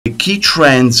key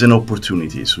trends and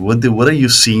opportunities. What are you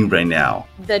seeing right now?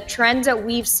 The trends that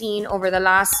we've seen over the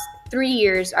last 3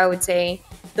 years, I would say,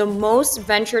 the most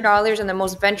venture dollars and the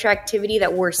most venture activity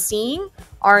that we're seeing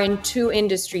are in 2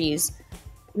 industries.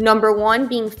 Number 1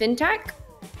 being fintech,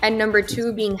 and number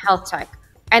 2 being health tech.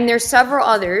 And there's several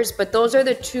others, but those are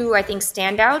the 2, I think,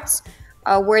 standouts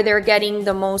where they're getting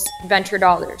the most venture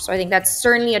dollars. So I think that's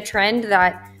certainly a trend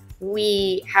that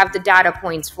we have the data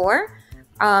points for.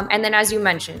 And then, as you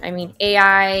mentioned, I mean,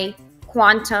 AI,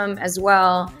 quantum as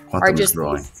well, Quantum is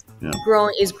growing.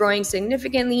 Is growing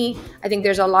significantly. I think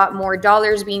there's a lot more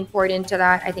dollars being poured into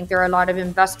that. I think there are a lot of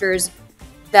investors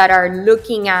that are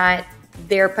looking at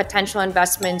their potential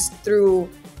investments through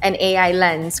an AI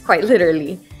lens, quite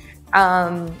literally.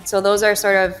 So those are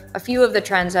sort of a few of the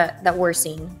trends that we're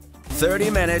seeing.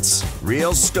 30 minutes,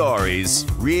 real stories,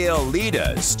 real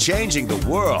leaders changing the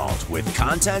world with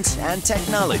content and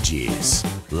technologies.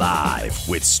 Live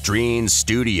with Streann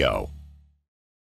Studio.